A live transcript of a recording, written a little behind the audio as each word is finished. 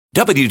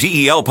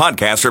WDEL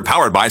podcasts are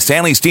powered by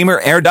Stanley Steamer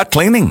Air Duct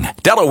Cleaning,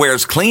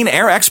 Delaware's clean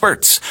air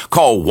experts.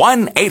 Call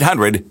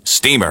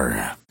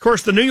 1-800-STEAMER. Of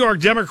course, the New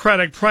York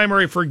Democratic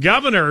primary for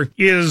governor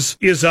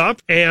is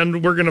up,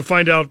 and we're going to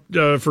find out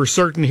for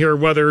certain here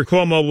whether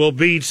Cuomo will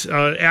beat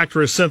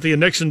actress Cynthia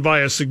Nixon by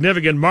a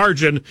significant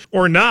margin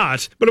or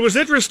not. But it was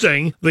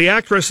interesting. The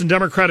actress and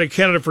Democratic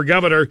candidate for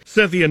governor,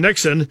 Cynthia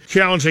Nixon,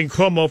 challenging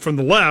Cuomo from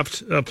the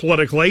left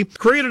politically,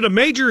 created a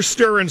major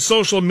stir in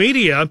social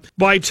media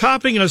by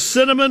topping a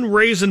cinnamon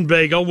raisin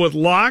bagel with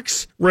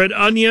lox, red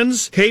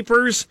onions,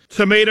 capers,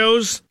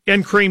 tomatoes,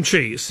 and cream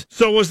cheese.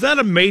 So was that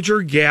a major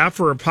gaffe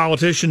for a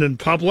politician in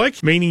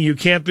public, meaning you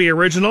can't be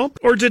original?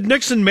 Or did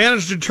Nixon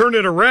manage to turn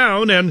it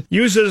around and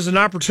use it as an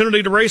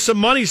opportunity to raise some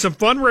money, some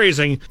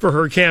fundraising for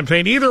her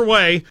campaign? Either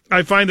way,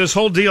 I find this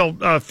whole deal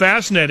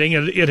fascinating,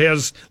 and it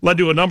has led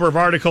to a number of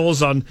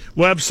articles on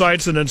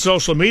websites and in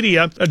social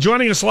media.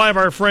 Joining us live,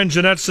 our friend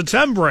Jeanette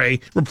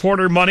Settembre,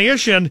 reporter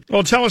Moneyish, and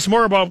will tell us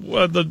more about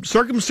the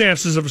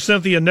circumstances of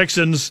Cynthia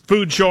Nixon's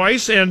food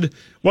choice and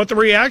what the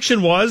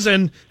reaction was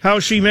and how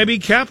she maybe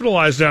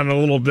capitalized on it a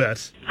little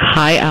bit.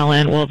 Hi,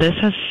 Ellen. Well, this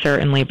has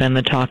certainly been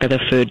the talk of the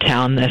food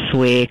town this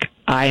week.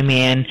 I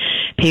mean,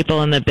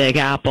 people in the Big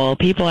Apple,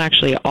 people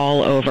actually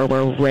all over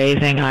were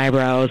raising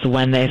eyebrows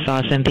when they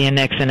saw Cynthia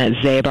Nixon at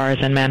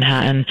Zabar's in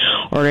Manhattan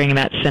ordering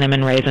that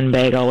cinnamon raisin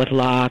bagel with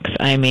lox.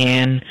 I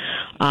mean,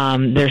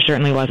 there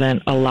certainly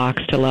wasn't a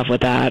lox to love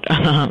with that.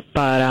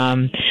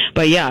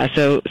 But yeah,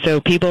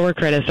 so people were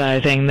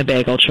criticizing the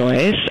bagel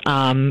choice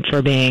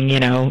for being,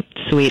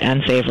 sweet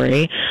and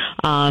savory.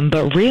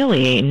 But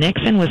really,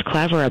 Nixon was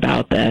clever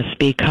about this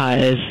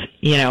because,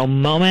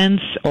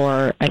 moments,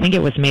 or I think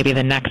it was maybe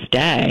the next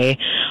day,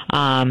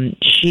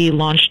 she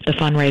launched the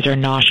fundraiser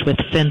Nosh with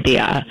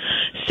Cynthia.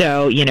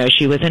 So,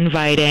 she was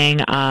inviting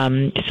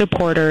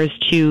supporters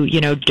to,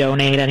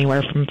 donate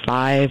anywhere from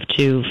 $5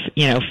 to,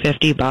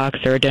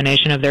 $50 or a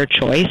donation of their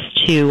choice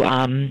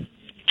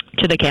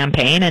to the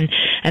campaign,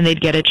 and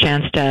they'd get a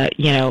chance to,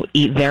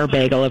 eat their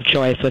bagel of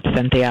choice with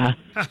Cynthia.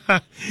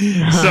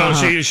 So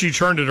she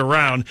turned it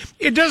around.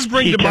 It does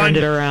bring to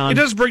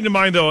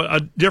mind though a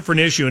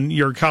different issue, and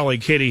your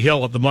colleague Katie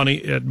Hill at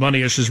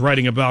Moneyish is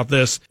writing about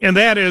this, and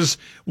that is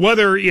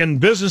whether in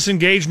business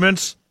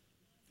engagements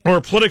or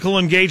political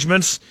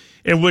engagements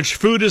in which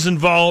food is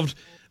involved,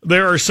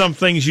 there are some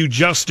things you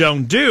just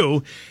don't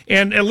do.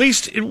 And at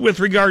least with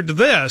regard to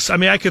this, I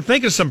mean, I could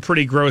think of some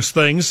pretty gross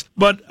things,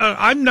 but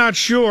I'm not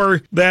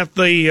sure that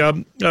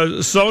the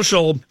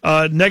social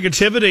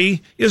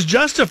negativity is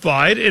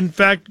justified. In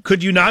fact,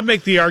 could you not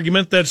make the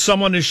argument that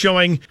someone is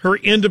showing her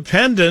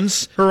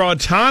independence, her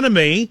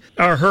autonomy,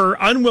 or her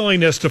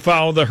unwillingness to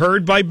follow the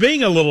herd by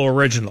being a little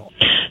original?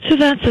 So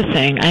that's the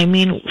thing. I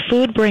mean,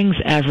 food brings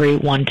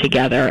everyone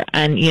together,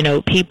 and,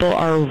 people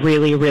are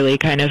really, really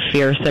kind of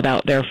fierce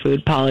about their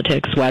food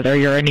politics, whether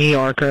you're a New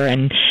Yorker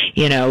and,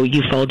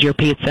 you fold your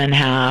pizza in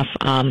half.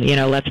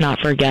 Let's not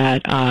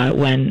forget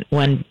when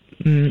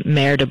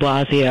Mayor de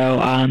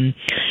Blasio,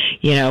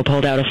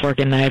 pulled out a fork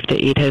and knife to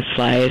eat his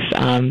slice.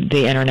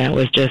 The internet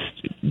was just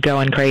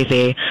going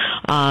crazy.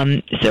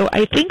 So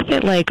I think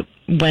that,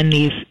 when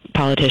these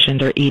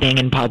politicians are eating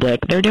in public,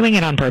 they're doing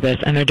it on purpose,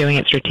 and they're doing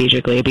it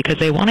strategically because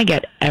they want to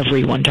get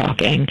everyone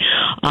talking.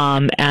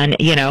 And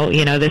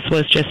this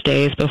was just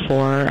days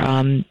before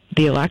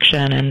the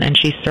election, and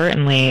she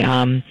certainly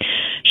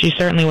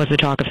was the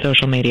talk of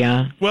social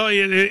media. Well,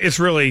 it's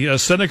really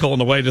cynical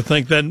in a way to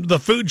think that the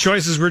food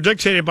choices were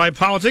dictated by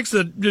politics,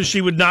 that she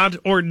would not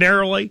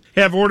ordinarily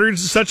have ordered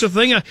such a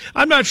thing.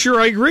 I'm not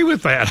sure I agree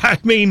with that. I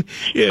mean,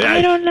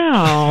 I don't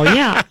know.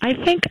 Yeah, I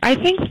think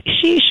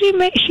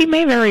she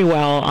may very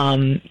well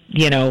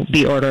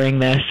be ordering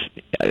this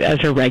as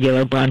her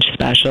regular brunch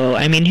special.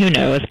 I mean, who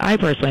knows? I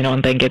personally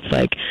don't think it's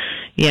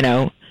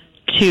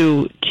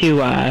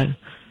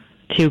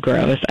too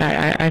gross.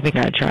 I think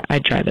I'd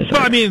try this.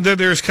 Well, I mean,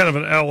 there's kind of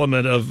an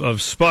element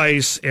of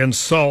spice and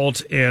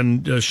salt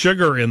and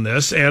sugar in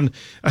this, and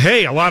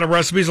hey, a lot of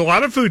recipes, a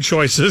lot of food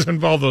choices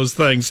involve those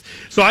things.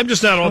 So I'm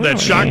just not all that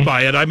shocked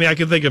by it. I mean, I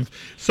can think of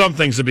some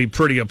things that'd be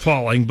pretty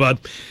appalling, but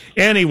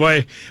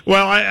anyway,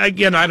 well, I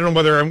don't know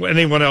whether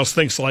anyone else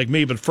thinks like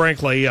me, but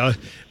frankly,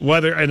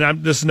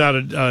 this is not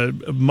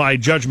my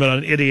judgment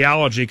on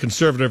ideology,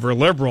 conservative or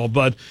liberal,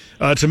 but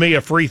to me,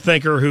 a free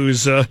thinker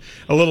who's a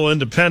little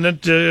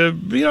independent,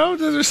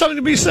 there's something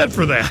to be said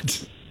for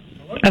that.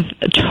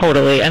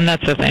 Totally, and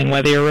that's the thing.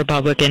 Whether you're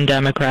Republican,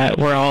 Democrat,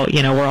 we're all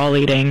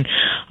eating,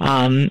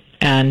 and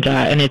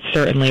it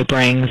certainly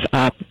brings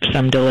up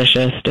some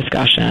delicious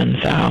discussion.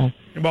 So.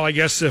 Well, I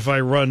guess if I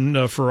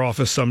run for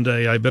office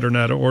someday, I better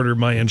not order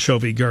my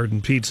anchovy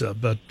garden pizza.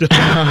 But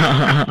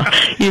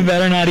you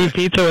better not eat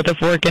pizza with a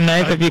fork and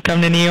knife if you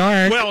come to New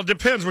York. Well, it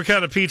depends what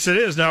kind of pizza it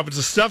is. Now, if it's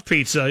a stuffed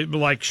pizza,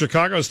 like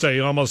Chicago style,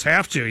 you almost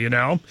have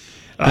to,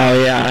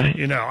 Oh, yeah.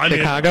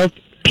 Chicago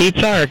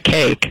Pizza or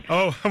cake?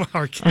 Oh,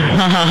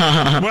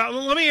 well,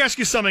 let me ask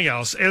you something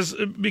else.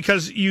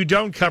 Because you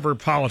don't cover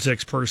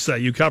politics per se,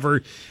 you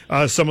cover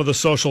some of the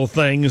social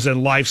things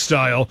and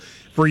lifestyle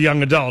for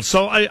young adults.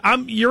 So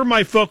you're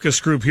my focus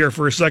group here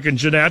for a second,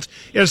 Jeanette.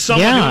 As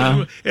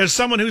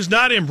someone who's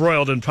not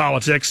embroiled in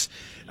politics,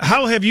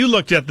 how have you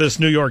looked at this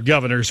New York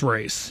governor's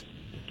race?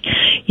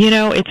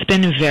 It's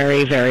been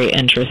very, very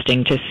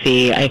interesting to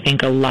see. I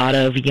think a lot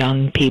of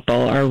young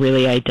people are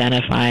really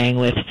identifying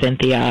with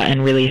Cynthia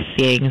and really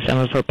seeing some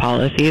of her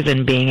policies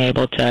and being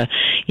able to,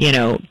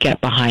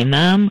 get behind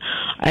them.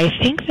 I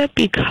think that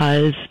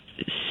because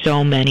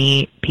so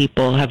many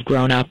people have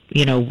grown up,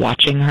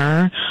 watching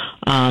her,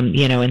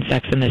 in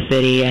Sex and the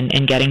City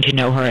and getting to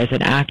know her as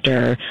an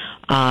actor,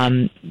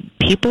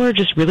 people are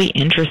just really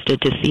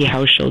interested to see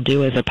how she'll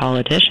do as a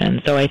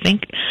politician. So I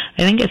think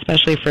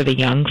especially for the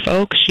young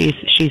folks,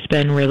 she's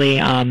been really,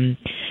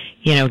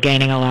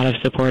 gaining a lot of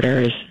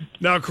supporters.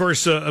 Now, of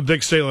course, a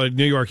big state like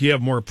New York, you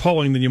have more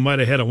polling than you might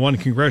have had in one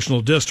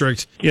congressional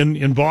district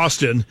in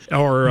Boston,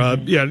 or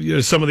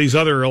some of these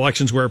other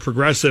elections where a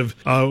progressive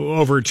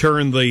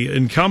overturned the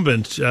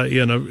incumbent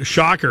in a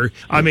shocker.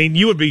 I mean,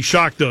 you would be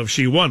shocked though if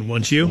she won,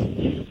 wouldn't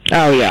you?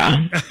 Oh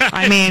yeah.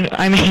 I mean,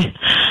 at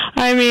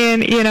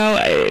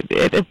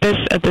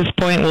this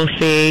point, we'll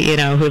see,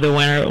 who the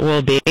winner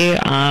will be.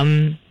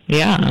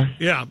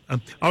 Yeah.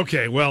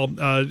 Okay. Well,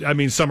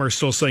 some are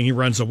still saying he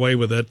runs away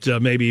with it,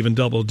 maybe even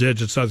double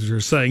digits. That's what you're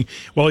saying.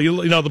 Well,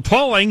 the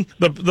polling,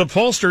 the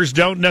pollsters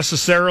don't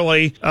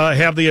necessarily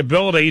have the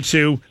ability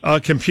to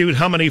compute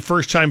how many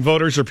first-time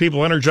voters or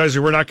people energized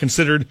who were not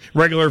considered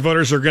regular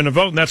voters are going to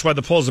vote, and that's why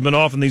the polls have been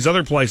off in these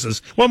other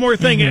places. One more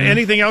thing. Mm-hmm.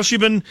 Anything else you've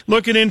been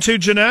looking into,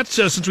 Jeanette,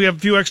 since we have a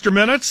few extra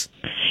minutes?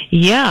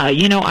 Yeah,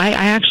 I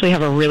actually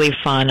have a really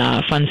fun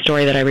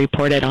story that I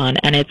reported on,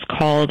 and it's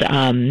called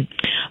a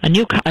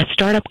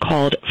startup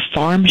called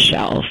Farm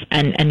Shelf.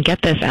 And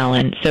get this,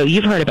 Alan. So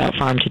you've heard about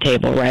Farm to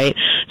Table, right?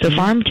 So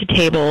Farm to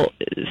Table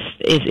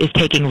is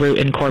taking root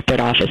in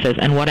corporate offices,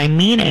 and what I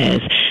mean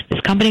is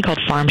this company called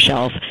Farm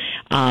Shelf,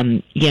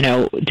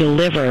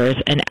 delivers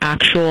an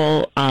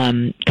actual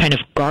kind of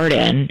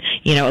garden.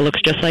 It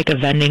looks just like a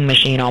vending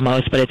machine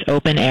almost, but it's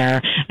open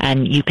air,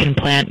 and you can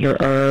plant your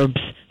herbs,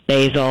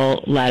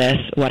 basil,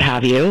 lettuce, what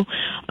have you,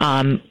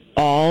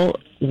 all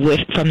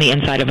from the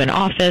inside of an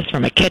office,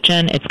 from a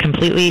kitchen. It's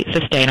completely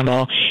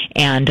sustainable,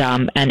 and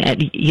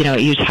it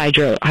use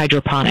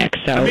hydroponics.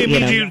 So do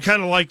you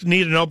kind of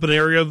need an open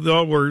area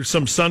though, where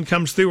some sun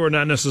comes through, or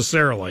not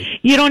necessarily?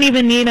 You don't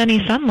even need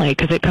any sunlight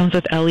because it comes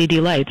with LED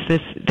lights.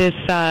 This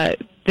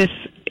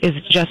is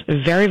just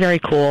very, very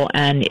cool,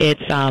 and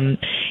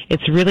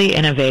it's really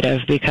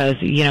innovative because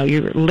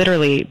you're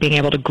literally being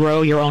able to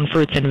grow your own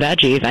fruits and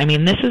veggies. I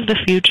mean, this is the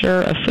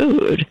future of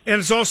food, and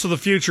it's also the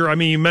future. I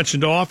mean, you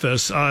mentioned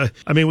office.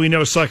 We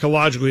know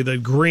psychologically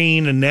that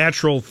green and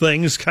natural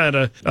things kind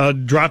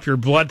of drop your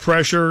blood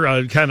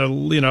pressure,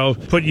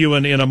 put you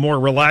in a more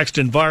relaxed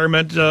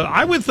environment.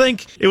 I would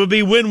think it would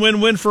be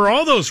win-win-win for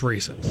all those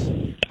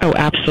reasons. Oh,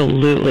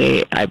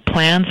 absolutely.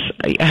 Plants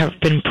have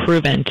been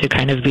proven to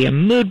kind of be a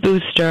mood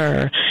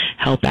booster,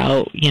 help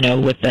out,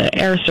 with the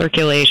air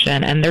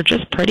circulation, and they're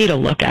just pretty to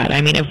look at. I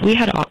mean, if we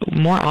had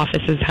more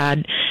offices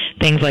had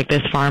things like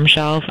this Farm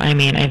Shelf, I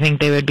think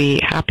they would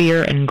be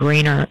happier and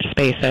greener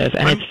spaces,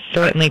 and it's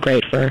certainly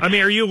great for...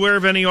 are you aware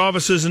of any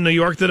offices in New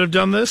York that have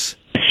done this?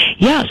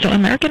 Yeah, so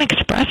American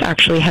Express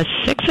actually has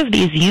 6 of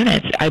these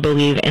units, I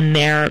believe, in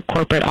their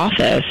corporate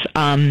office.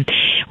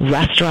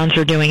 Restaurants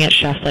are doing it.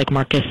 Chefs like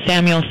Marcus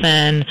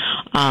Samuelson,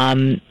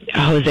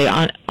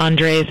 Jose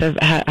Andres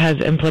has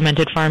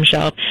implemented Farm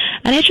Shelf.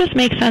 And it just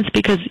makes sense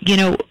because,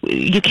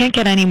 you can't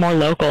get any more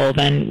local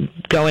than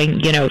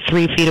going,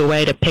 3 feet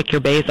away to pick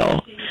your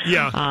basil.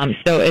 Yeah.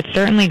 So it's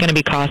certainly going to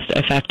be cost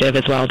effective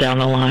as well down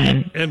the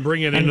line. And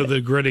bring it into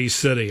the gritty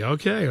city.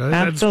 Okay.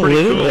 That's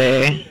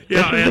absolutely. Pretty cool.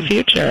 Yeah, this is the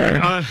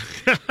future.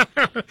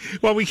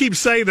 Well, we keep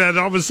saying that, and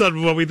all of a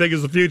sudden what we think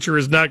is the future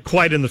is not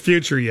quite in the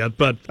future yet.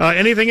 But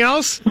anything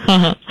else?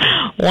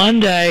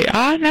 One day.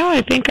 No,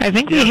 I think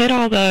we hit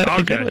all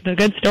the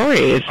good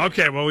stories.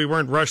 Okay, well, we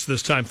weren't rushed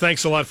this time.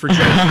 Thanks a lot for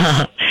joining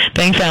us.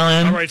 Thanks,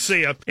 Alan. All right,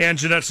 see ya. And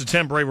Jeanette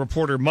Settembre,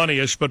 reporter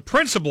Moneyish, but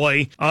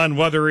principally on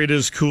whether it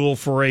is cool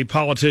for a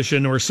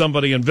politician or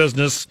somebody in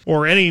business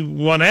or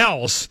anyone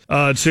else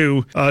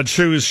to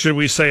choose, should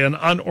we say, an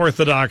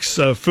unorthodox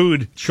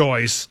food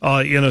choice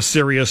in a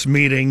serious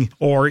meeting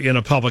or in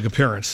a public appearance.